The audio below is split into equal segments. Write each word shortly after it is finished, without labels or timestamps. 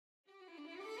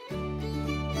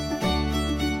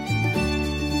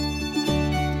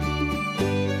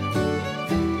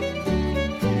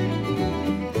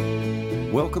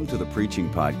Welcome to the preaching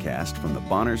podcast from the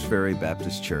Bonners Ferry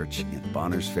Baptist Church in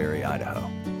Bonners Ferry, Idaho.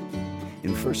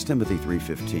 In 1 Timothy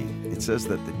 3:15, it says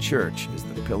that the church is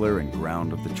the pillar and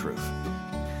ground of the truth.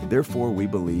 Therefore, we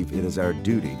believe it is our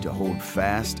duty to hold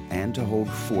fast and to hold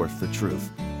forth the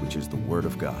truth, which is the Word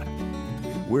of God.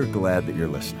 We're glad that you're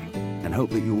listening and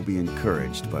hope that you will be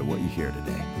encouraged by what you hear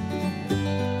today.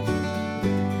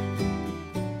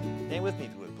 Stand with me,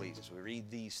 if you would, please, as we read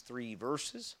these three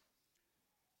verses.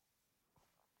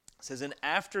 It says, and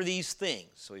after these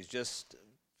things, so he's just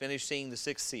finished seeing the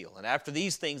sixth seal, and after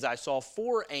these things I saw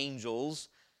four angels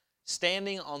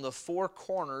standing on the four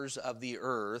corners of the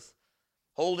earth,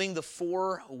 holding the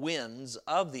four winds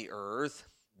of the earth,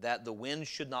 that the wind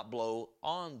should not blow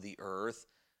on the earth,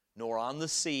 nor on the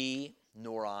sea,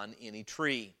 nor on any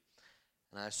tree.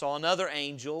 And I saw another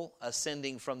angel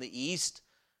ascending from the east,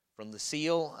 from the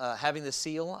seal, having the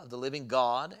seal of the living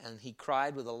God, and he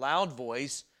cried with a loud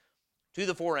voice to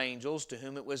the four angels to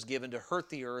whom it was given to hurt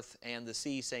the earth and the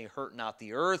sea, saying, hurt not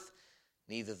the earth,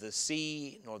 neither the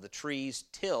sea nor the trees,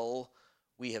 till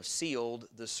we have sealed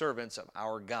the servants of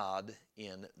our God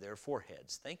in their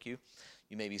foreheads. Thank you.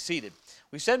 You may be seated.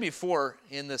 We said before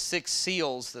in the six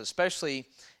seals, especially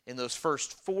in those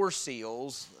first four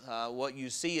seals, what you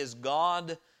see is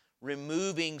God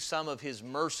removing some of His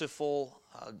merciful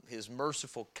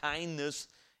kindness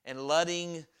and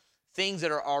letting things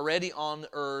that are already on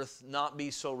earth not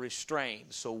be so restrained.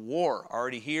 So war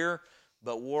already here,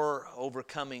 but war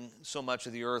overcoming so much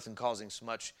of the earth and causing so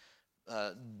much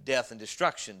death and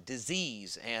destruction,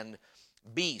 disease and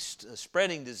beast,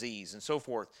 spreading disease and so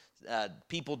forth,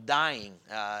 people dying,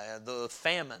 the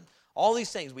famine. All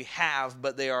these things we have,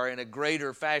 but they are in a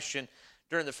greater fashion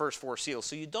during the first four seals.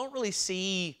 So you don't really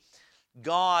see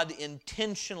God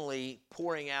intentionally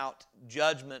pouring out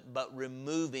judgment, but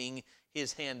removing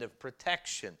His hand of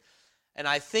protection. And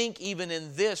I think even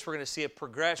in this, we're going to see a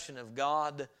progression of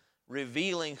God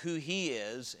revealing who He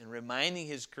is and reminding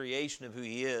His creation of who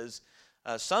He is.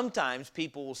 Sometimes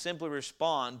people will simply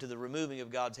respond to the removing of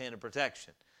God's hand of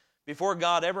protection. Before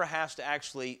God ever has to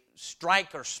actually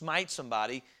strike or smite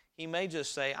somebody, He may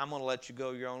just say, I'm going to let you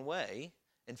go your own way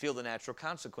and feel the natural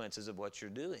consequences of what you're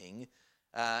doing,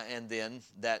 and then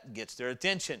that gets their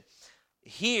attention.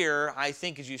 Here, I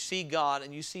think as you see God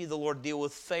and you see the Lord deal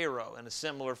with Pharaoh in a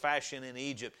similar fashion in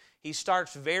Egypt, He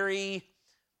starts very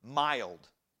mild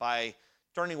by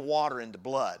turning water into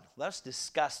blood. That's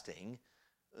disgusting,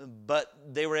 but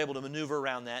they were able to maneuver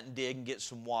around that and dig and get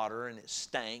some water, and it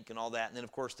stank and all that. And then,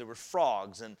 of course, there were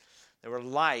frogs and there were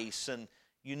lice. And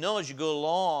you know, as you go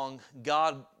along,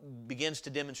 God begins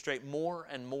to demonstrate more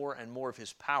and more and more of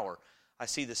His power. I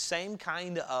see the same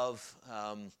kind of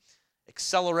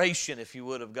acceleration, if you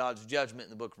would, of God's judgment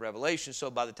in the book of Revelation.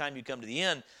 So by the time you come to the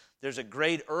end, there's a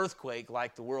great earthquake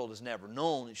like the world has never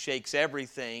known. It shakes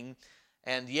everything.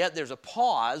 And yet there's a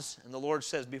pause, and the Lord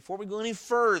says, before we go any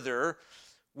further,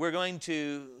 we're going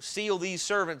to seal these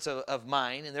servants of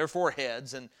mine in their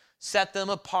foreheads and set them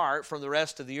apart from the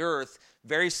rest of the earth,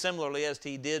 very similarly as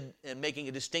He did in making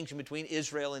a distinction between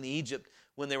Israel and Egypt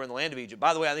when they were in the land of Egypt.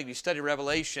 By the way, I think if you study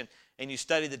Revelation and you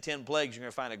study the 10 plagues, you're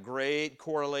going to find a great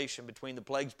correlation between the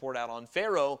plagues poured out on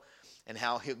Pharaoh and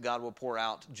how God will pour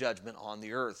out judgment on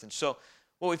the earth. And so,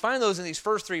 well, we find those in these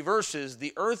first three verses.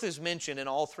 The earth is mentioned in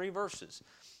all three verses.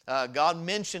 God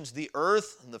mentions the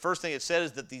earth, and the first thing it said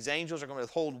is that these angels are going to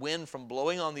withhold wind from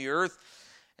blowing on the earth.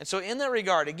 And so in that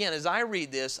regard, again, as I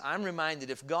read this, I'm reminded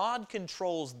if God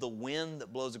controls the wind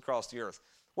that blows across the earth,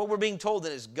 what we're being told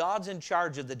then is God's in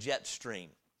charge of the jet stream.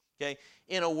 Okay?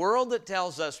 In a world that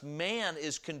tells us man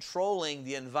is controlling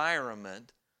the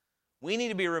environment, we need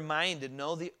to be reminded,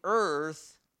 no, the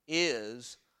earth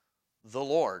is the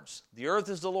Lord's. The earth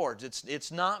is the Lord's.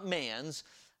 It's not man's,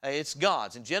 it's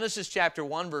God's. In Genesis chapter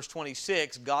 1, verse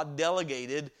 26, God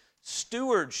delegated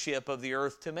stewardship of the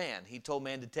earth to man. He told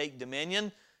man to take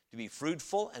dominion, to be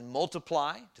fruitful and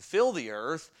multiply, to fill the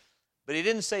earth, but He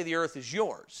didn't say the earth is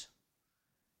yours.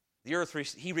 The earth,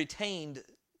 He retained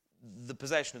the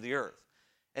possession of the earth.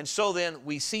 And so then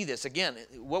we see this. Again,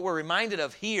 what we're reminded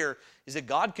of here is that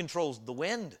God controls the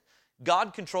wind.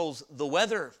 God controls the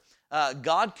weather.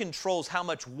 God controls how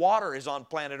much water is on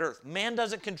planet Earth. Man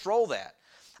doesn't control that.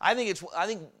 I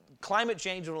think climate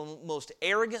change is one of the most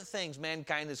arrogant things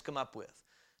mankind has come up with.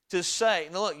 To say,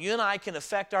 no, look, you and I can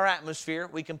affect our atmosphere.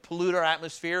 We can pollute our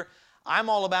atmosphere. I'm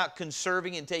all about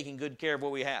conserving and taking good care of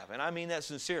what we have. And I mean that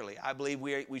sincerely. I believe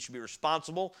we should be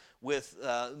responsible with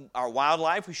our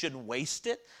wildlife. We shouldn't waste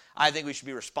it. I think we should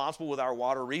be responsible with our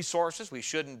water resources. We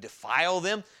shouldn't defile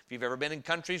them. If you've ever been in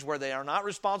countries where they are not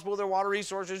responsible with their water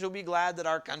resources, you'll be glad that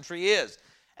our country is.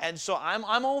 And so I'm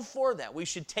all for that. We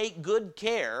should take good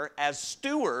care as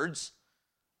stewards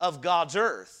of God's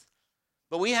earth.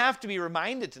 But we have to be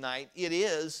reminded tonight, it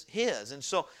is His. And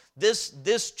so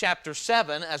this chapter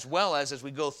 7, as well as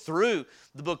we go through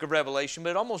the book of Revelation, but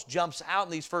it almost jumps out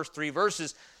in these first 3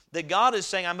 verses, that God is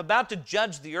saying, I'm about to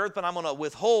judge the earth, but I'm going to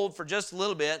withhold for just a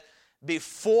little bit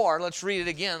before. Let's read it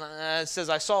again. It says,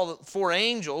 I saw the 4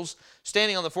 angels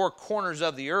standing on the 4 corners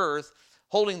of the earth,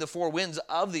 holding the 4 winds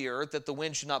of the earth, that the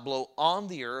wind should not blow on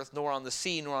the earth, nor on the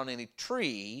sea, nor on any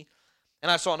tree. And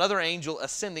I saw another angel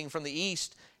ascending from the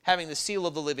east, having the seal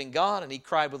of the living God, and he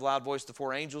cried with a loud voice to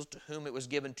 4 angels, to whom it was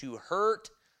given to hurt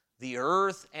the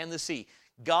earth and the sea.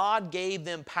 God gave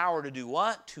them power to do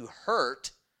what? To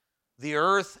hurt the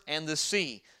earth and the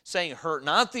sea, saying, hurt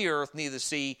not the earth, neither the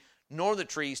sea, nor the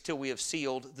trees, till we have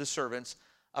sealed the servants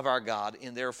of our God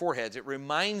in their foreheads. It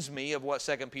reminds me of what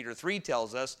 2 Peter 3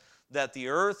 tells us, that the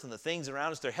earth and the things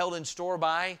around us, they're held in store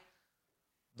by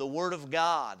the Word of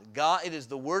God. It is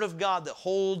the Word of God that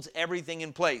holds everything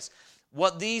in place.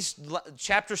 What these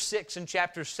chapter 6 and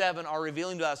chapter 7 are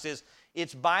revealing to us is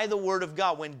it's by the Word of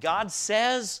God. When God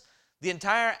says, the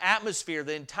entire atmosphere,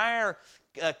 the entire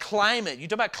climate, you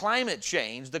talk about climate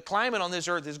change, the climate on this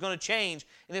earth is going to change,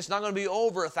 and it's not going to be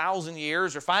over 1,000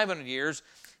 years or 500 years.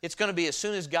 It's going to be as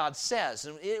soon as God says.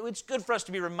 And it's good for us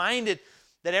to be reminded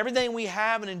that everything we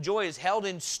have and enjoy is held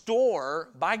in store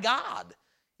by God.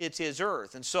 It's His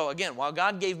earth. And so again, while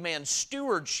God gave man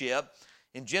stewardship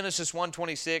in Genesis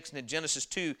 1:26 and in Genesis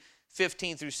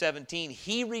 2:15 through 17,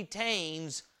 He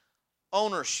retains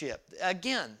ownership.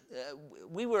 Again,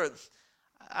 we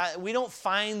don't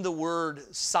find the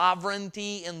word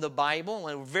sovereignty in the Bible,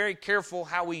 and we're very careful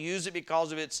how we use it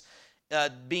because of its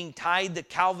being tied to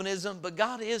Calvinism, but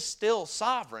God is still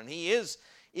sovereign. He is,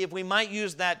 if we might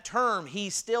use that term, He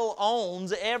still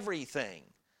owns everything.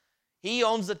 He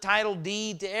owns the title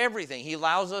deed to everything. He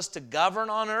allows us to govern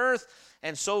on earth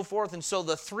and so forth. And so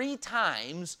the 3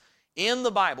 times in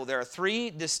the Bible, there are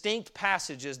 3 distinct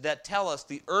passages that tell us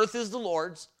the earth is the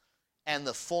Lord's and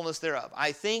the fullness thereof.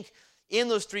 I think in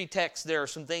those 3 texts there are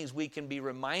some things we can be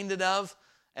reminded of,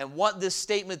 and what this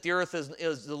statement, the earth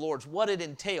is the Lord's, what it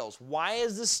entails. Why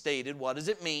is this stated? What does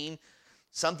it mean?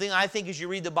 Something I think as you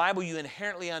read the Bible you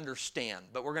inherently understand.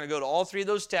 But we're going to go to all 3 of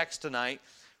those texts tonight,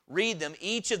 read them.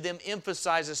 Each of them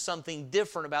emphasizes something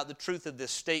different about the truth of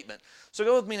this statement. So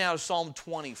go with me now to Psalm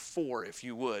 24, if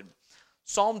you would.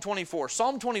 Psalm 24.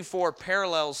 Psalm 24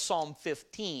 parallels Psalm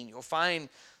 15. You'll find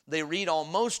they read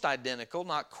almost identical,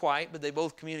 not quite, but they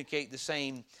both communicate the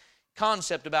same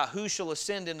concept about who shall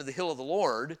ascend into the hill of the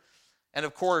Lord. And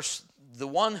of course, the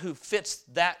one who fits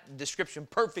that description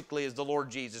perfectly is the Lord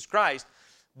Jesus Christ.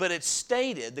 But it's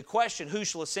stated, the question, who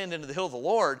shall ascend into the hill of the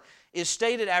Lord, is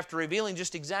stated after revealing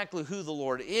just exactly who the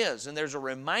Lord is. And there's a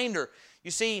reminder.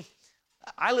 You see,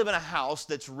 I live in a house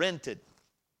that's rented.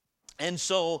 And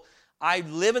so I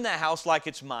live in that house like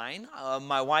it's mine.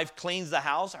 My wife cleans the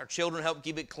house. Our children help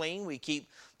keep it clean. We keep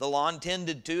the lawn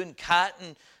tended to and cut,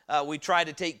 and we try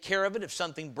to take care of it. If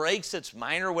something breaks, it's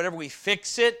minor or whatever, we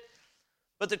fix it.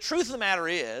 But the truth of the matter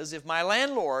is, if my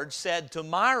landlord said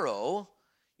tomorrow,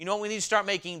 you know what, we need to start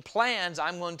making plans,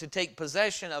 I'm going to take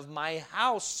possession of my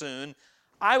house soon,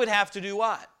 I would have to do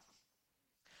what?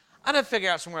 I'd have to figure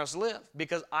out somewhere else to live,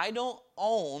 because I don't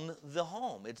own the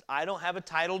home. I don't have a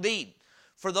title deed.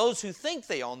 For those who think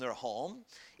they own their home,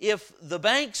 if the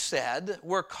bank said,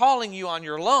 we're calling you on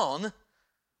your loan,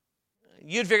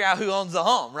 you'd figure out who owns the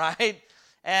home, right?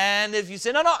 And if you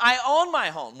say, no, I own my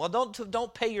home, well,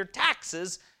 don't pay your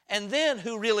taxes, and then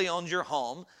who really owns your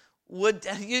home?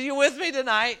 You with me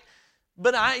tonight?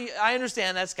 But I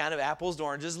understand that's kind of apples to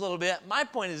oranges a little bit. My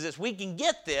point is this: we can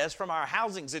get this from our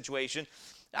housing situation.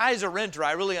 I, as a renter,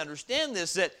 I really understand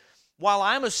this, that while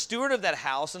I'm a steward of that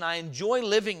house and I enjoy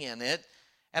living in it,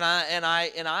 and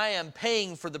I am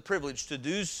paying for the privilege to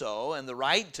do so and the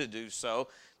right to do so,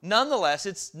 nonetheless,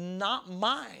 it's not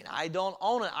mine. I don't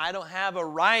own it. I don't have a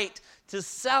right to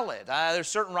sell it. There's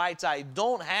certain rights I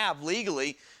don't have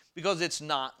legally because it's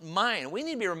not mine. We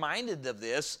need to be reminded of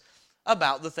this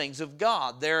about the things of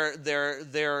God.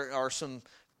 There are some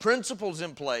principles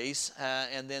in place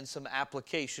and then some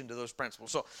application to those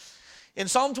principles. So in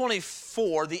Psalm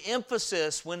 24, the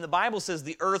emphasis, when the Bible says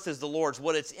the earth is the Lord's,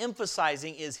 what it's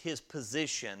emphasizing is His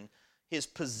position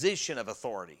of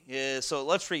authority. So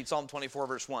let's read Psalm 24,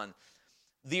 verse 1.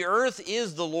 The earth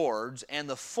is the Lord's, and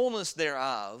the fullness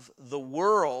thereof, the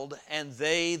world, and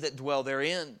they that dwell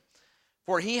therein.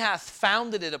 For He hath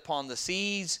founded it upon the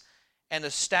seas, and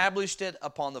established it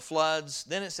upon the floods.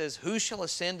 Then it says, who shall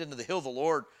ascend into the hill of the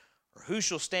Lord, or who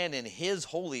shall stand in His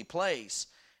holy place?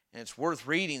 And it's worth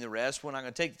reading the rest. We're not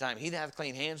going to take the time. He that hath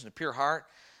clean hands and a pure heart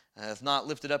hath not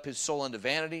lifted up his soul unto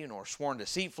vanity, nor sworn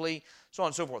deceitfully, so on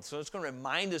and so forth. So it's going to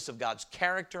remind us of God's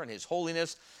character and his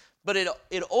holiness. But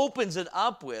it opens it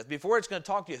up with, before it's going to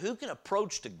talk to you, who can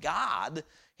approach to God.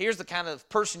 Here's the kind of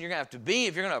person you're going to have to be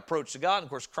if you're going to approach to God. And of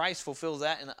course, Christ fulfills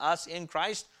that, and us in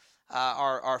Christ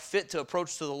are fit to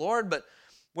approach to the Lord. But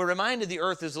we're reminded the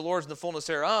earth is the Lord's and the fullness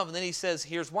thereof. And then he says,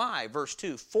 here's why. Verse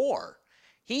 2, for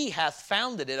he hath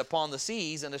founded it upon the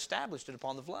seas and established it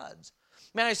upon the floods.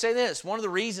 May I say this? One of the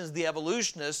reasons the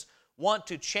evolutionists want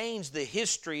to change the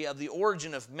history of the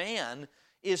origin of man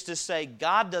is to say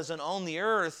God doesn't own the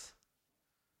earth,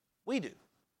 we do.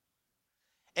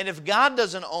 And if God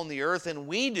doesn't own the earth and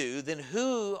we do, then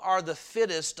who are the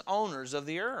fittest owners of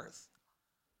the earth?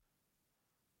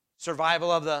 Survival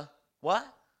of the what?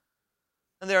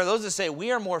 And there are those that say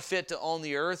we are more fit to own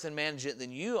the earth and manage it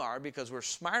than you are because we're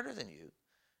smarter than you.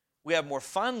 We have more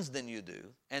funds than you do.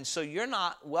 And so you're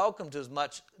not welcome to as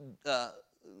much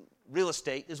real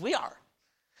estate as we are.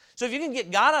 So if you can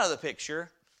get God out of the picture,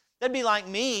 that'd be like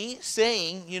me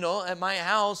saying, at my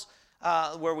house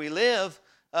where we live,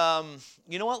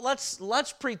 you know what,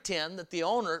 let's pretend that the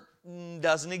owner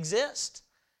doesn't exist.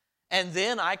 And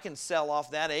then I can sell off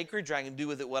that acreage, or I can do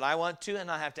with it what I want to, and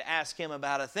I have to ask him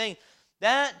about a thing.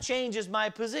 That changes my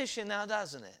position now,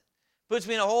 doesn't it? Puts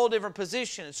me in a whole different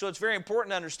position. And so it's very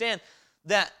important to understand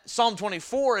that Psalm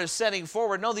 24 is setting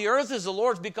forward, no, the earth is the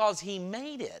Lord's because he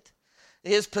made it.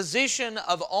 His position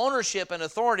of ownership and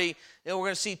authority, we're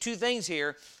going to see two things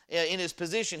here in his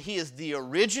position. He is the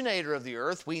originator of the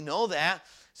earth. We know that. It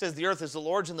says the earth is the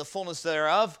Lord's and the fullness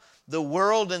thereof, the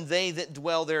world and they that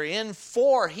dwell therein.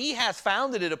 For he hath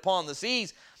founded it upon the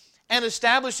seas and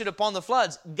established it upon the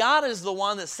floods. God is the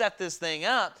one that set this thing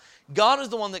up. God is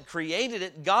the one that created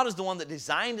it. God is the one that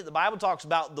designed it. The Bible talks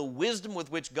about the wisdom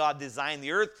with which God designed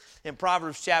the earth in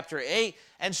Proverbs chapter 8.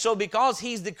 And so because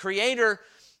he's the creator,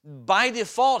 by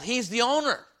default, he's the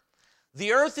owner.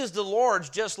 The earth is the Lord's,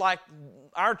 just like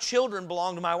our children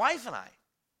belong to my wife and I.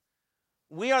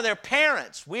 We are their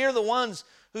parents. We are the ones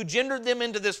who gendered them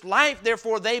into this life.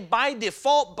 Therefore, they by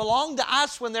default belong to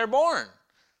us when they're born.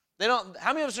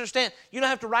 How many of us understand? You don't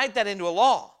have to write that into a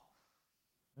law.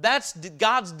 That's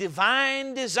God's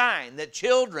divine design, that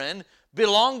children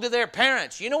belong to their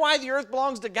parents. You know why the earth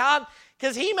belongs to God?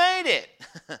 Because he made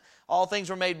it. All things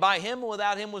were made by him, and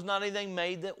without him was not anything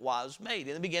made that was made.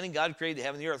 In the beginning, God created the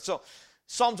heaven and the earth. So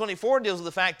Psalm 24 deals with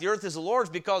the fact the earth is the Lord's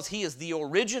because he is the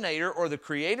originator or the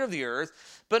creator of the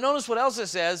earth. But notice what else it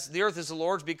says. The earth is the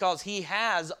Lord's because he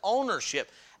has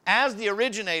ownership. As the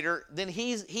originator, then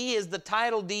he is the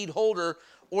title deed holder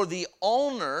or the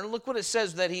owner. Look what it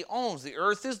says that he owns. The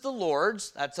earth is the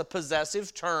Lord's. That's a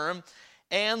possessive term.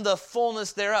 And the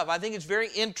fullness thereof. I think it's very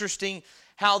interesting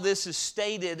how this is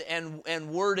stated and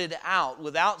worded out.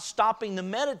 Without stopping to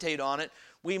meditate on it,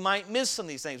 we might miss some of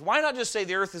these things. Why not just say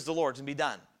the earth is the Lord's and be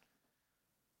done?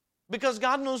 Because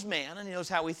God knows man and he knows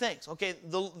how he thinks. Okay,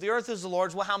 the earth is the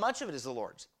Lord's. Well, how much of it is the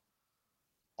Lord's?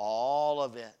 All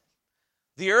of it.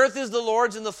 The earth is the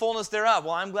Lord's and the fullness thereof.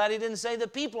 Well, I'm glad he didn't say the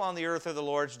people on the earth are the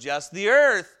Lord's, just the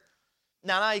earth.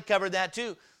 Now he covered that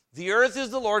too. The earth is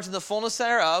the Lord's and the fullness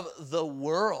thereof, the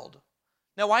world.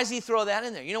 Now, why does he throw that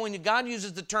in there? You know, when God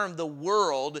uses the term the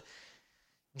world,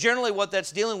 generally what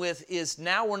that's dealing with is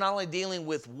now we're not only dealing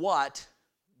with what,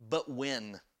 but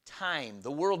when. Time.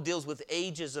 The world deals with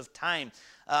ages of time.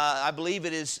 I believe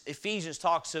it is Ephesians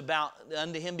talks about,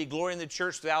 unto him be glory in the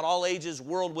church throughout all ages,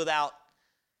 world without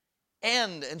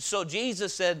end. And so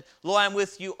Jesus said, lo, I'm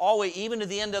with you always, even to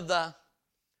the end of the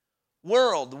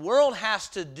world. The world has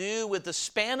to do with the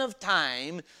span of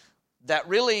time that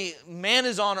really man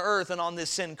is on earth and on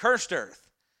this sin-cursed earth.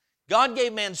 God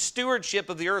gave man stewardship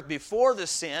of the earth before the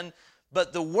sin,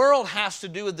 but the world has to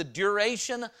do with the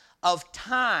duration of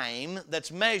time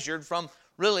that's measured from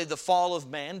really the fall of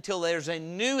man till there's a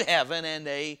new heaven and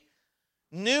a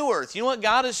new earth. You know what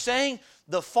God is saying?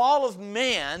 The fall of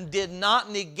man did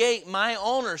not negate my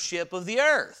ownership of the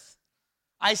earth.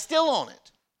 I still own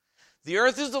it. The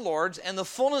earth is the Lord's and the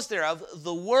fullness thereof,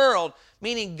 the world,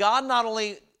 meaning God not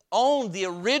only owned the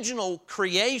original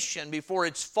creation before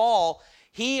its fall,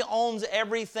 he owns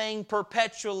everything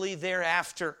perpetually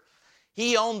thereafter.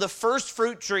 He owned the first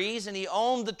fruit trees, and he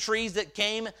owned the trees that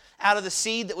came out of the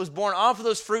seed that was born off of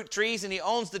those fruit trees, and he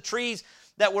owns the trees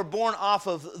that were born off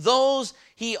of those.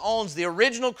 He owns the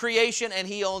original creation, and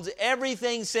he owns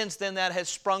everything since then that has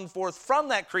sprung forth from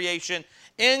that creation,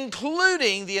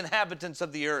 including the inhabitants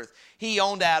of the earth. He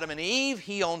owned Adam and Eve.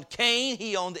 He owned Cain.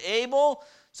 He owned Abel.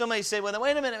 Somebody say, well,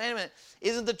 wait a minute.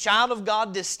 Isn't the child of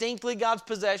God distinctly God's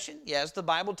possession? Yes, the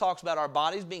Bible talks about our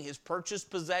bodies being His purchased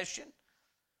possession.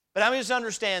 But how many just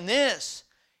understand this?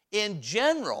 In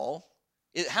general,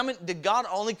 did God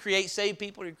only create saved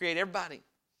people, or did He create everybody?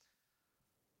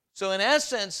 So in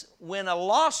essence, when a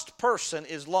lost person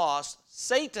is lost,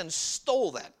 Satan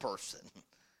stole that person.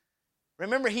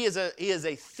 Remember, he is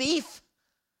a thief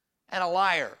and a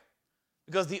liar,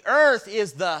 because the earth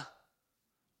is the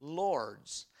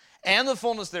Lord's, and the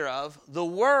fullness thereof, the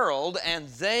world, and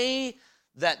they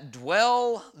that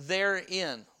dwell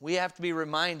therein. We have to be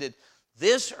reminded,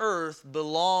 this earth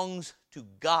belongs to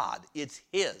God. It's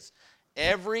His.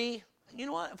 You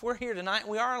know what? If we're here tonight,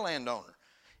 we are a landowner.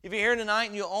 If you're here tonight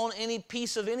and you own any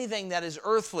piece of anything that is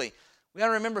earthly, we got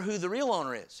to remember who the real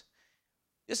owner is.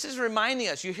 This is reminding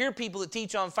us. You hear people that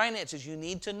teach on finances. You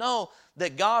need to know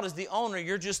that God is the owner.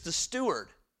 You're just the steward.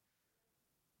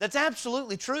 That's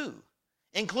absolutely true,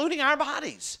 including our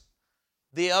bodies.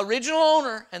 The original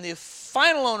owner and the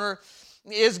final owner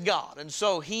is God. And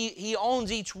so He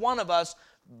owns each one of us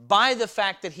by the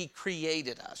fact that He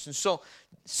created us. And so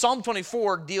Psalm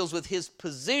 24 deals with His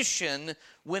position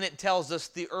when it tells us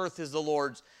the earth is the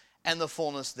Lord's and the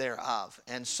fullness thereof.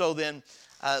 And so then,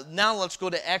 now let's go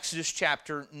to Exodus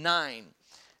chapter 9.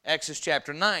 Exodus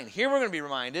chapter 9. Here we're going to be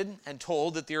reminded and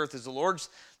told that the earth is the Lord's.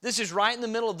 This is right in the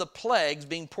middle of the plagues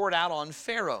being poured out on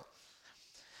Pharaoh.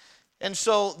 And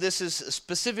so this is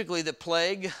specifically the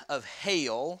plague of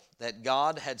hail that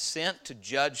God had sent to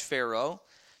judge Pharaoh.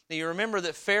 Now you remember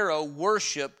that Pharaoh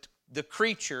worshiped the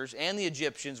creatures, and the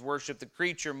Egyptians worshiped the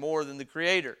creature more than the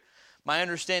Creator. My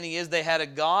understanding is they had a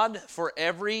god for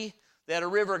they had a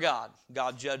river god.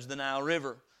 God judged the Nile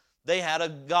River. They had a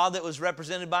god that was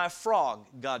represented by a frog.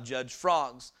 God judged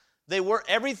frogs.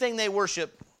 Everything they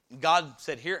worshiped, God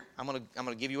said, here, I'm going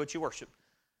to give you what you worship.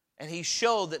 And He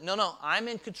showed that, no, I'm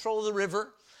in control of the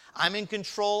river. I'm in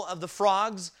control of the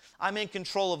frogs. I'm in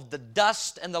control of the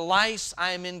dust and the lice.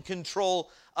 I am in control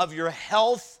of your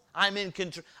health. I'm in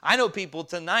control. I know people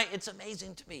tonight, it's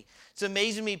amazing to me. It's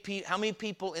amazing to me how many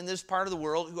people in this part of the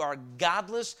world who are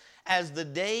godless as the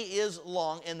day is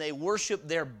long, and they worship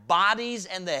their bodies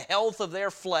and the health of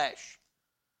their flesh.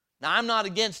 Now, I'm not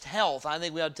against health. I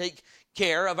think we ought to take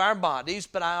care of our bodies,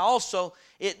 but I also,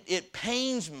 it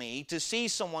pains me to see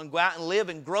someone go out and live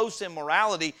in gross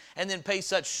immorality and then pay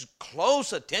such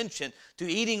close attention to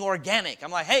eating organic.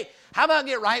 I'm like, hey, how about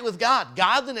get right with God?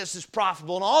 Godliness is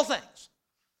profitable in all things.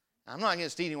 I'm not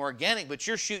against eating organic, but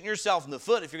you're shooting yourself in the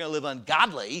foot if you're going to live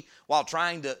ungodly while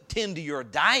trying to tend to your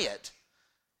diet.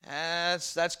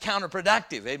 That's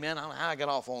counterproductive. Amen. I don't know how I got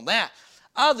off on that.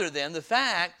 Other than the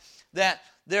fact that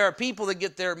there are people that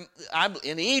get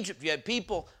in Egypt, you had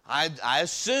people, I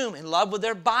assume, in love with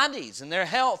their bodies and their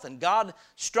health, and God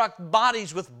struck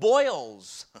bodies with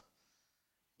boils.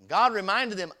 God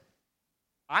reminded them,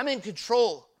 I'm in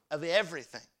control of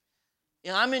everything.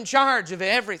 I'm in charge of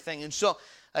everything. And so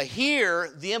here,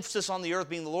 the emphasis on the earth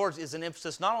being the Lord's is an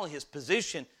emphasis not only His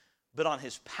position, but on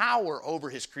His power over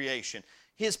His creation.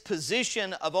 His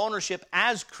position of ownership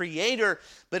as creator,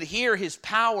 but here His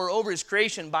power over His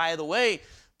creation. By the way,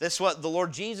 that's what the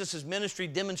Lord Jesus' ministry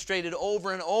demonstrated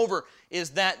over and over, is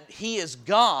that He is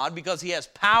God because He has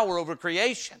power over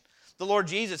creation. The Lord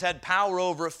Jesus had power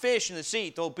over a fish in the sea.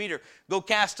 He told Peter, go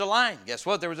cast a line. Guess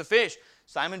what? There was a fish.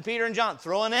 Simon, Peter, and John,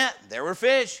 throw a net. There were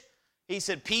fish. He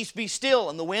said, peace be still,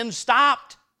 and the wind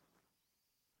stopped.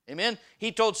 Amen.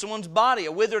 He told someone's body,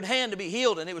 a withered hand, to be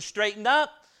healed, and it was straightened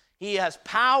up. He has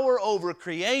power over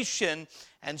creation,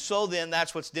 and so then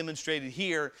that's what's demonstrated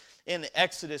here in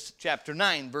Exodus chapter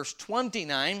 9, verse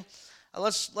 29.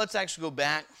 Let's actually go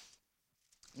back.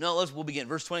 No, we'll begin.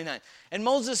 Verse 29. And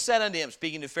Moses said unto him,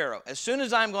 speaking to Pharaoh, as soon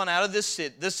as I am gone out of this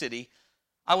city,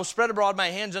 I will spread abroad my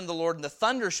hands unto the Lord, and the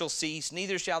thunder shall cease,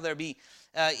 neither shall there be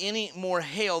any more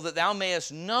hail, that thou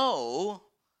mayest know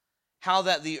how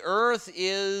that the earth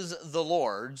is the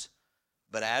Lord's.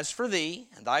 But as for thee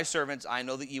and thy servants, I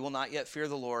know that ye will not yet fear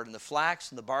the Lord. And the flax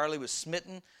and the barley was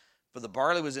smitten, for the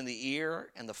barley was in the ear,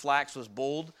 and the flax was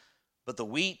bold. But the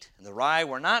wheat and the rye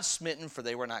were not smitten, for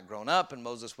they were not grown up. And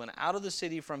Moses went out of the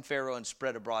city from Pharaoh and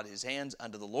spread abroad his hands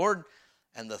unto the Lord.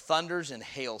 And the thunders and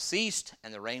hail ceased,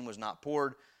 and the rain was not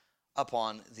poured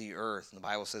upon the earth. And the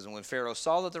Bible says, and when Pharaoh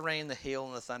saw that the rain, the hail,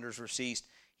 and the thunders were ceased,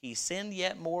 he sinned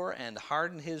yet more and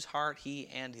hardened his heart, he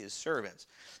and his servants.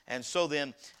 And so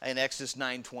then in Exodus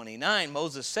 9:29,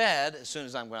 Moses said, as soon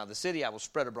as I'm going out of the city, I will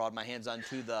spread abroad my hands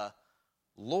unto the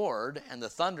Lord, and the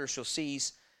thunder shall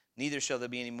cease, neither shall there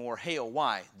be any more hail.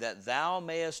 Why? That thou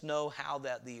mayest know how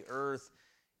that the earth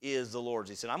is the Lord's.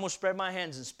 He said, I'm going to spread my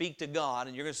hands and speak to God,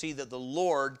 and you're going to see that the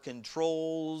Lord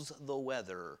controls the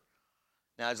weather.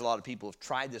 Now, as a lot of people have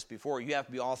tried this before, you have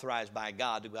to be authorized by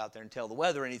God to go out there and tell the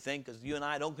weather anything, because you and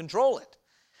I don't control it.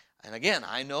 And again,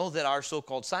 I know that our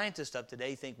so-called scientists of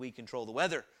today think we control the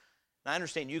weather. And I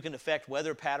understand you can affect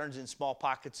weather patterns in small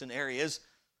pockets and areas,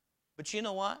 but you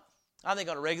know what? I think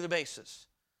on a regular basis,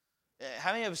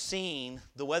 how many have seen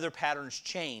the weather patterns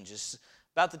change? It's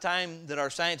about the time that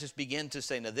our scientists begin to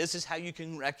say, now this is how you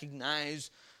can recognize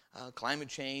climate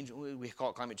change. We call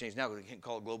it climate change now because we can't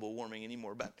call it global warming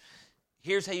anymore, but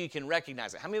here's how you can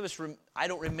recognize it. How many of us, I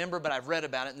don't remember, but I've read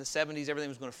about it. In the 70s, everything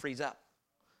was going to freeze up,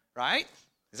 right?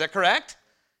 Is that correct?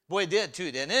 Boy, it did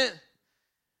too, didn't it?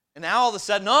 And now all of a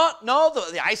sudden, no,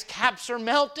 the ice caps are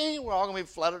melting. We're all going to be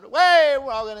flooded away.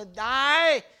 We're all going to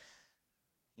die.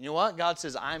 You know what? God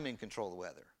says, I'm in control of the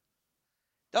weather.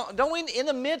 Don't we, in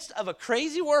the midst of a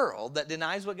crazy world that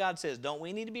denies what God says, don't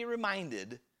we need to be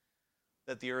reminded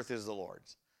that the earth is the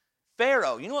Lord's?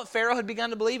 Pharaoh, you know what Pharaoh had begun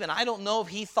to believe? And I don't know if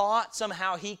he thought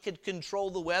somehow he could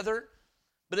control the weather,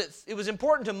 but it was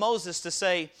important to Moses to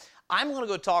say, I'm going to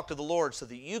go talk to the Lord so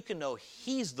that you can know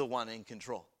he's the one in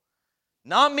control.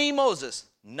 Not me, Moses,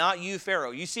 not you,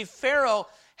 Pharaoh. You see, Pharaoh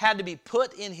had to be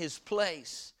put in his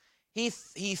place. He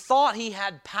thought he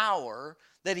had power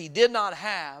that he did not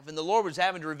have, and the Lord was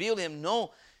having to reveal to him,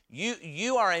 no,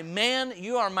 you are a man,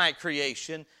 you are my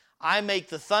creation. I make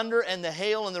the thunder and the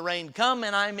hail and the rain come,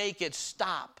 and I make it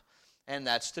stop. And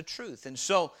that's the truth. And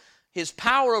so his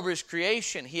power over his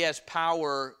creation, he has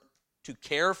power to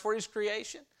care for his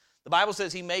creation. The Bible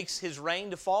says he makes his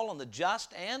rain to fall on the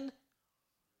just and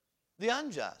the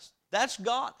unjust. That's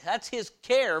God. That's his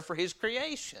care for his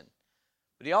creation.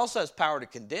 But he also has power to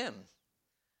condemn.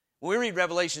 When we read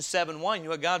Revelation 7:1, you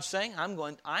know what God's saying? I'm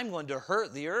going to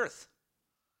hurt the earth.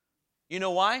 You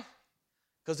know why?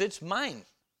 Because it's mine.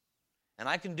 And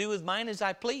I can do with mine as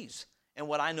I please. And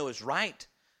what I know is right.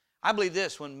 I believe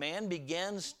this, when man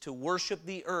begins to worship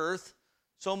the earth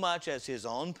so much as his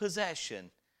own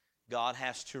possession, God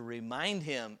has to remind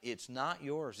him, it's not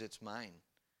yours, it's mine.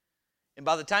 And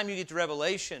by the time you get to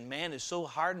Revelation, man is so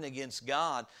hardened against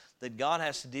God that God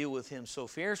has to deal with him so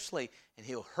fiercely, and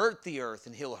he'll hurt the earth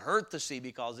and he'll hurt the sea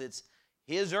because it's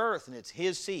his earth and it's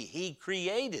his sea. He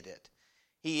created it.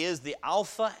 He is the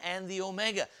Alpha and the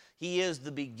Omega. He is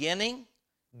the beginning.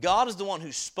 God is the one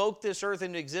who spoke this earth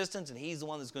into existence, and he's the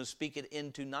one that's going to speak it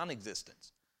into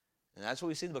non-existence. And that's what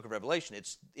we see in the book of Revelation.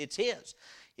 It's his.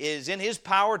 It is in his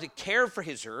power to care for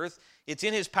his earth. It's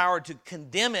in his power to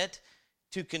condemn it,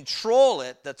 to control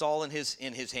it. That's all in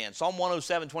his hand. Psalm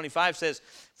 107:25 says,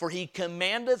 for he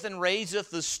commandeth and raiseth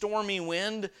the stormy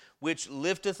wind, which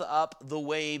lifteth up the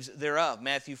waves thereof.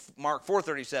 Mark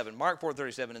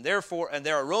 4:37. And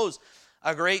there arose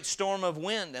a great storm of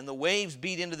wind, and the waves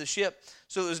beat into the ship,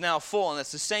 so it was now full. And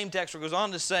that's the same text where it goes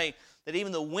on to say that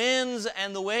even the winds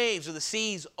and the waves of the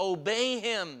seas obey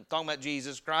him, talking about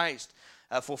Jesus Christ.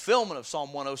 A fulfillment of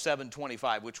Psalm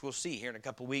 107:25, which we'll see here in a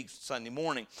couple of weeks, Sunday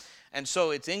morning. And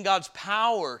so it's in God's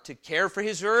power to care for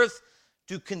his earth,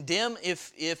 to condemn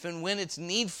if and when it's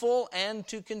needful, and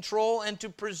to control and to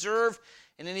preserve,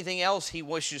 and anything else he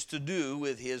wishes to do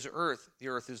with his earth. The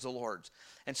earth is the Lord's.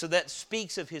 And so that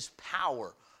speaks of his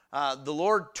power. The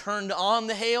Lord turned on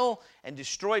the hail and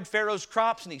destroyed Pharaoh's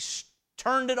crops, and he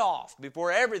turned it off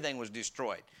before everything was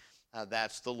destroyed.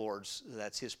 That's the Lord's,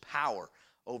 that's his power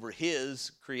over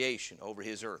his creation, over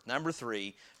his earth. Number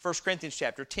 3, 1 Corinthians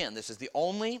chapter 10. This is the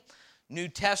only New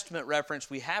Testament reference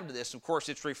we have to this. Of course,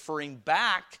 it's referring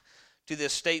back to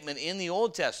this statement in the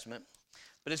Old Testament.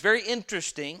 But it's very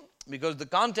interesting because the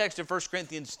context of 1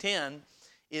 Corinthians 10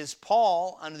 is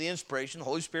Paul, under the inspiration, the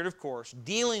Holy Spirit, of course,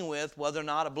 dealing with whether or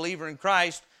not a believer in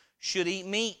Christ should eat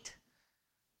meat.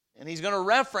 And he's going to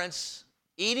reference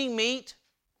eating meat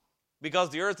because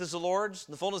the earth is the Lord's,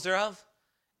 and the fullness thereof,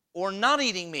 or not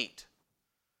eating meat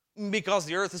because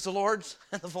the earth is the Lord's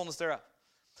and the fullness thereof.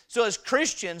 So as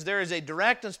Christians, there is a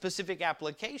direct and specific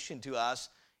application to us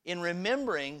in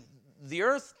remembering the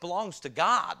earth belongs to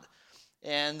God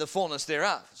and the fullness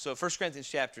thereof. So 1 Corinthians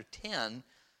chapter 10,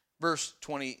 verse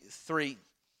 23.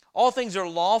 All things are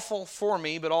lawful for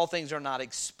me, but all things are not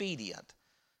expedient.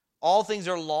 All things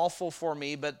are lawful for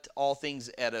me, but all things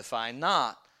edify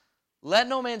not. Let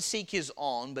no man seek his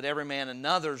own, but every man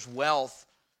another's wealth.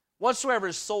 Whatsoever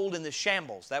is sold in the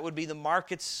shambles, that would be the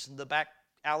markets, the back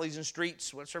alleys and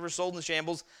streets, whatsoever is sold in the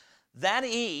shambles, that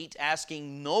eat,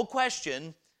 asking no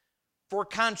question, for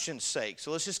conscience sake.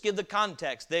 So let's just give the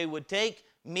context. They would take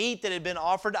meat that had been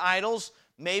offered to idols.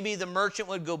 Maybe the merchant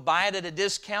would go buy it at a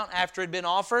discount after it had been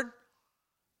offered,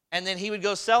 and then he would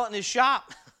go sell it in his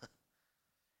shop.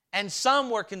 And some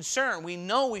were concerned. We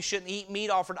know we shouldn't eat meat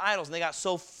offered to idols. And they got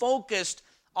so focused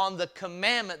on the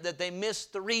commandment that they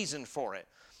missed the reason for it.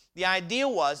 The idea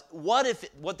was, what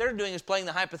they're doing is playing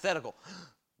the hypothetical.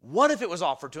 What if it was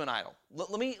offered to an idol?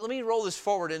 Let me roll this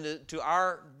forward into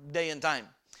our day and time.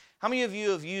 How many of you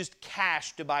have used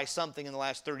cash to buy something in the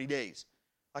last 30 days?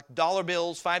 Like dollar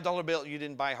bills, $5 bill. You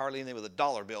didn't buy hardly anything with a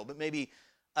dollar bill, but maybe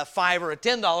a $5 or a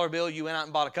 $10 bill, you went out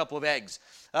and bought a couple of eggs.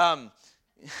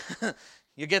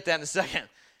 You'll get that in a second.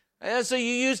 And so you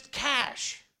used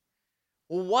cash.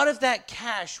 Well, what if that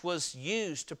cash was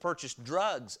used to purchase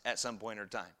drugs at some point in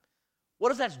time?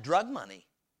 What if that's drug money?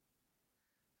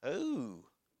 Oh,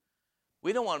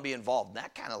 we don't want to be involved in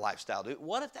that kind of lifestyle, do we?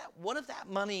 What if that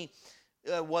money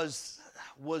was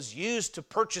used to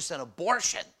purchase an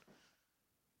abortion?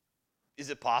 Is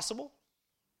it possible?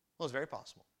 Well, it's very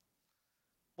possible.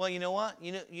 Well, you know what?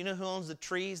 You know who owns the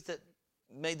trees that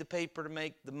made the paper to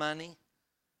make the money?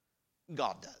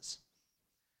 God does.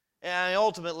 And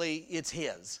ultimately, it's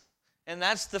His. And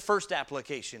that's the first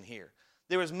application here.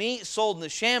 There was meat sold in the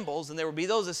shambles, and there would be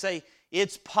those that say,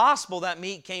 it's possible that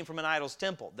meat came from an idol's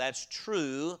temple. That's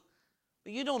true,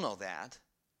 but you don't know that.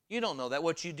 You don't know that.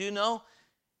 What you do know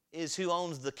is who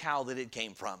owns the cow that it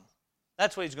came from.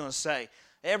 That's what he's going to say.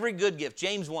 Every good gift,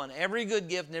 James 1, every good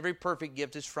gift and every perfect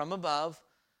gift is from above,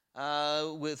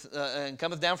 and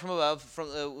cometh down from above, from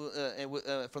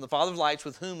the Father of lights,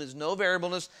 with whom is no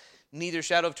variableness, neither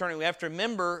shadow of turning. We have to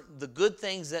remember the good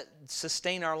things that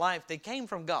sustain our life, they came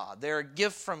from God. They're a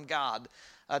gift from God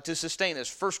to sustain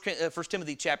us. 1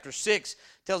 Timothy chapter 6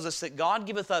 tells us that God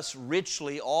giveth us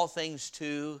richly all things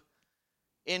to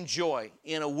enjoy.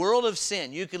 In a world of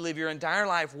sin, you could live your entire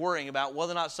life worrying about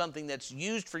whether or not something that's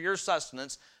used for your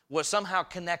sustenance was somehow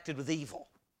connected with evil.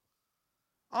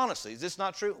 Honestly, is this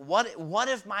not true? What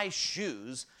if my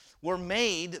shoes were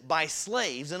made by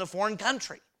slaves in a foreign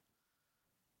country?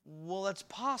 Well, that's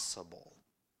possible.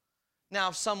 Now,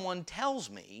 if someone tells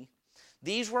me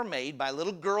these were made by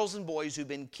little girls and boys who've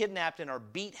been kidnapped and are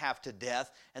beat half to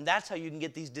death, and that's how you can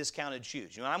get these discounted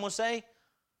shoes, you know what I'm going to say?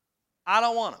 I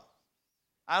don't want them.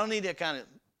 I don't need that kind of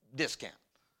discount.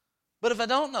 But if I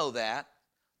don't know that,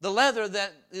 the leather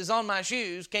that is on my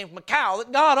shoes came from a cow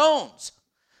that God owns.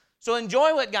 So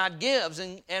enjoy what God gives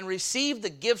and receive the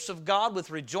gifts of God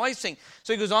with rejoicing.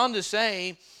 So he goes on to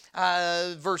say,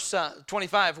 verse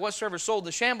 25, whatsoever sold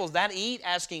the shambles, that eat,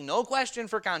 asking no question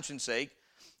for conscience sake,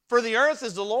 for the earth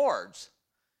is the Lord's.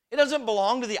 It doesn't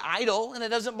belong to the idol, and it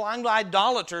doesn't belong to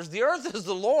idolaters. The earth is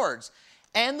the Lord's,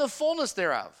 and the fullness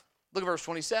thereof. Look at verse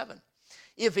 27.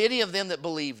 If any of them that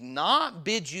believe not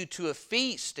bid you to a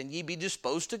feast, and ye be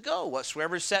disposed to go,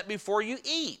 whatsoever is set before you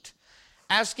eat,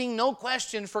 asking no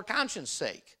question for conscience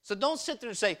sake. So don't sit there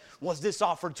and say, was this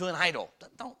offered to an idol?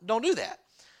 Don't do that.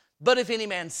 But if any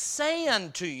man say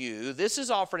unto you, this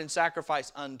is offered in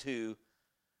sacrifice unto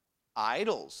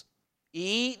idols,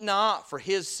 eat not for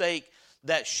his sake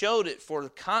that showed it,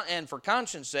 and for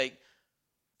conscience sake,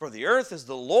 for the earth is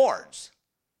the Lord's,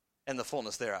 and the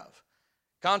fullness thereof.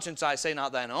 Conscience, I say,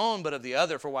 not thine own, but of the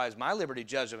other, for why is my liberty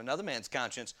judged of another man's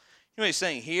conscience? You know what he's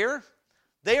saying here?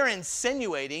 They are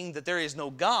insinuating that there is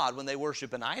no God when they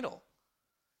worship an idol.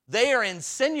 They are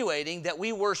insinuating that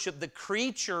we worship the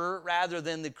creature rather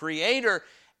than the Creator.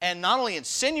 And not only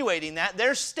insinuating that,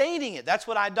 they're stating it. That's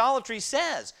what idolatry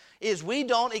says, is we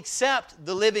don't accept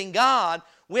the living God.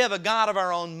 We have a God of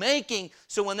our own making.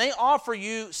 So when they offer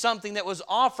you something that was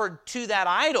offered to that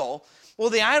idol,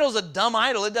 well, the idol's a dumb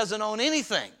idol. It doesn't own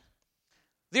anything.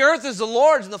 The earth is the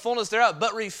Lord's and the fullness thereof,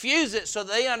 but refuse it so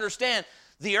they understand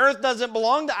the earth doesn't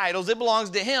belong to idols. It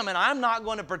belongs to Him, and I'm not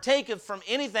going to partake from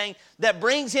anything that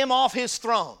brings Him off His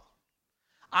throne.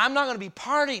 I'm not going to be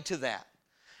party to that.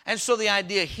 And so the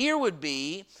idea here would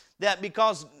be that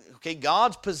because,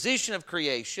 God's position of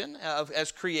creation,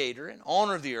 as creator and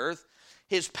owner of the earth,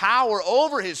 His power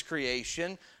over His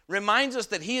creation reminds us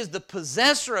that He is the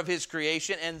possessor of His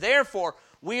creation, and therefore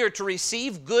we are to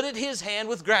receive good at His hand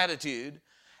with gratitude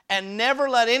and never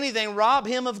let anything rob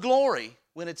Him of glory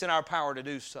when it's in our power to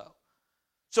do so.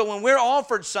 So when we're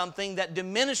offered something that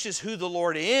diminishes who the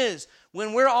Lord is,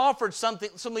 when we're offered something,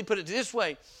 somebody put it this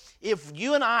way, if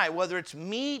you and I, whether it's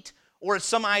meat or it's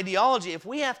some ideology, if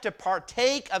we have to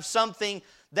partake of something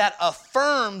that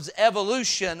affirms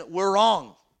evolution, we're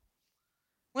wrong.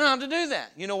 We don't have to do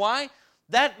that. You know why?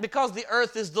 Because the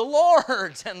earth is the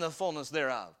Lord's and the fullness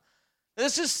thereof.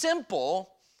 This is simple,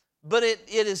 but it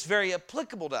is very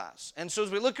applicable to us. And so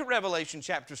as we look at Revelation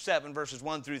chapter 7, verses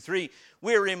 1 through 3,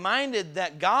 we're reminded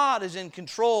that God is in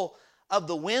control of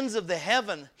the winds of the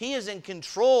heaven. He is in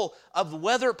control of the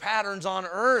weather patterns on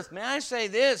earth. May I say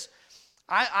this?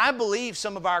 I believe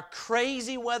some of our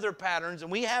crazy weather patterns, and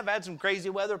we have had some crazy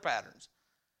weather patterns,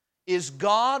 is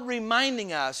God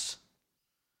reminding us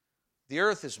the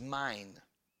earth is mine.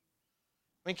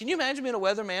 I mean, can you imagine being a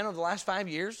weatherman over the last 5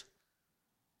 years?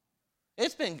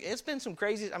 It's been some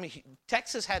crazy. I mean,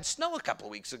 Texas had snow a couple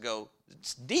of weeks ago.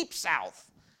 It's deep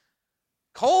south.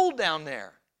 Cold down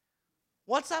there.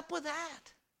 What's up with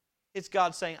that? It's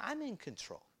God saying, I'm in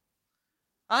control.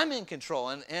 I'm in control.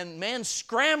 And man's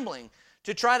scrambling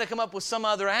to try to come up with some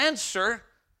other answer.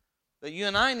 But you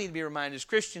and I need to be reminded as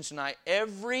Christians tonight,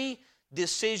 every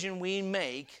decision we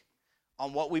make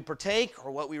on what we partake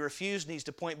or what we refuse needs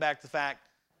to point back to the fact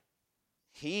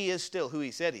He is still who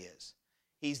He said He is.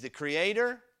 He's the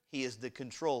creator. He is the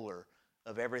controller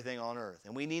of everything on earth.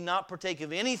 And we need not partake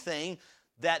of anything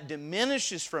that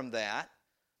diminishes from that,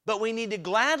 but we need to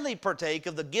gladly partake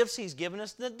of the gifts He's given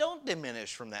us that don't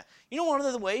diminish from that. You know one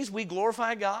of the ways we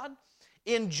glorify God?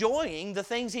 Enjoying the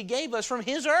things He gave us from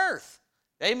His earth.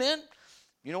 Amen?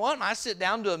 You know what? When I sit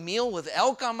down to a meal with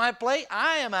elk on my plate,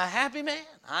 I am a happy man.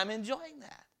 I'm enjoying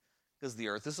that. Because the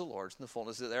earth is the Lord's and the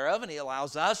fullness thereof, and He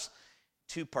allows us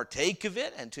to partake of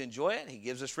it and to enjoy it. He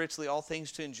gives us richly all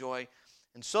things to enjoy.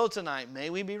 And so tonight, may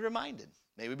we be reminded,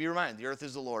 the earth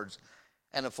is the Lord's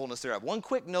and the fullness thereof. One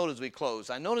quick note as we close.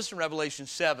 I noticed in Revelation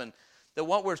 7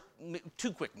 that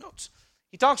two quick notes.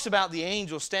 He talks about the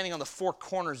angels standing on the four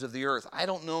corners of the earth. I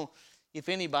don't know if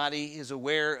anybody is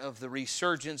aware of the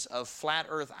resurgence of flat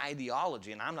earth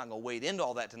ideology, and I'm not going to wade into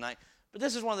all that tonight, but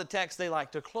this is one of the texts they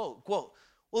like to quote.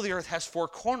 Well, the earth has four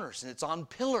corners, and it's on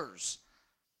pillars.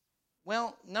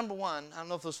 Well, number one, I don't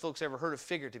know if those folks ever heard of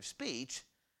figurative speech,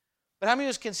 but how many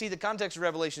of us can see the context of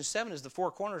Revelation 7 is the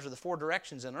four corners of the four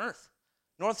directions in earth?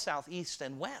 North, south, east,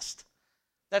 and west.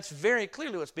 That's very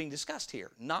clearly what's being discussed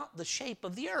here, not the shape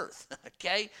of the earth,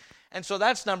 okay? And so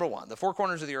that's number one. The four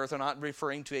corners of the earth are not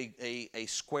referring to a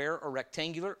square or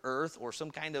rectangular earth or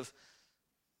some kind of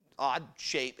odd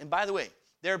shape. And by the way,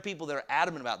 there are people that are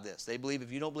adamant about this. They believe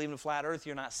if you don't believe in a flat earth,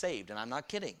 you're not saved, and I'm not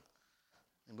kidding.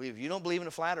 They believe if you don't believe in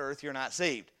a flat earth, you're not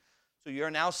saved. So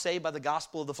you're now saved by the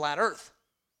gospel of the flat earth,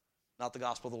 not the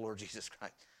gospel of the Lord Jesus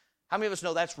Christ. How many of us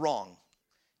know that's wrong?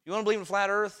 If you want to believe in a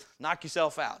flat earth, knock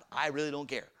yourself out. I really don't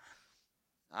care.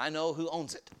 I know who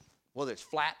owns it, whether it's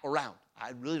flat or round.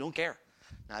 I really don't care.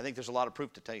 Now, I think there's a lot of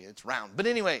proof to tell you it's round. But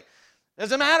anyway, it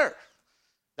doesn't matter.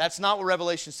 That's not what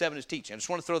Revelation 7 is teaching. I just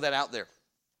want to throw that out there.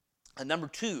 And number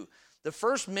two, the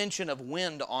first mention of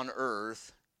wind on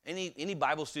earth, any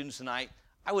Bible students tonight,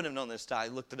 I wouldn't have known this until I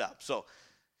looked it up. So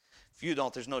if you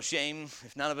don't, there's no shame.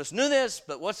 If none of us knew this,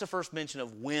 but what's the first mention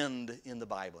of wind in the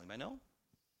Bible? Anybody know?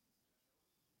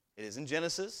 It is in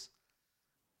Genesis.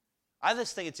 I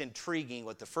just think it's intriguing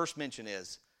what the first mention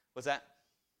is. What's that?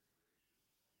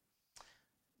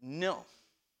 No.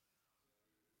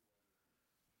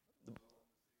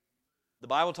 The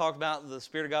Bible talked about the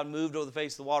Spirit of God moved over the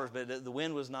face of the waters, but the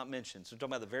wind was not mentioned. So we're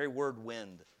talking about the very word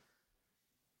wind.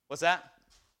 What's that?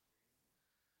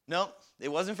 No,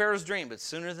 it wasn't Pharaoh's dream, but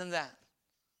sooner than that.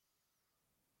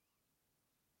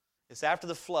 It's after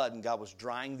the flood and God was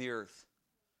drying the earth.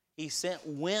 He sent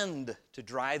wind to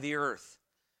dry the earth,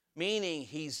 meaning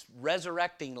He's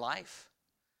resurrecting life.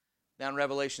 Now in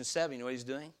Revelation 7, you know what He's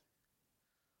doing?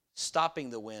 Stopping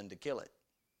the wind to kill it.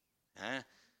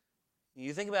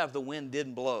 You think about if the wind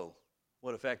didn't blow,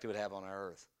 what effect it would have on our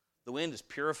earth. The wind is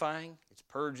purifying, it's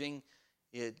purging,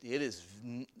 it is,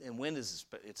 and wind it's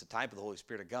a type of the Holy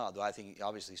Spirit of God, though I think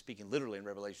obviously speaking literally in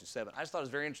Revelation 7. I just thought it was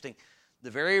very interesting. The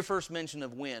very first mention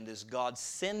of wind is God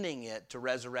sending it to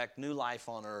resurrect new life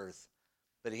on earth.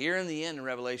 But here in the end in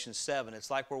Revelation 7,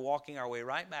 it's like we're walking our way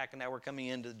right back, and now we're coming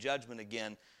into the judgment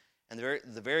again. And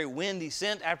the very wind He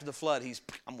sent after the flood,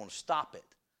 I'm going to stop it.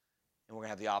 And we're going to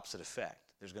have the opposite effect.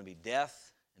 There's going to be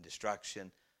death and destruction.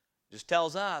 It just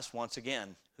tells us, once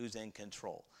again, who's in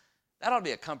control. That ought to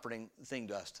be a comforting thing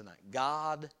to us tonight.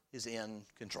 God is in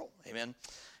control. Amen?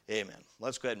 Amen.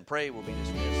 Let's go ahead and pray. We'll be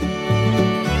dismissed.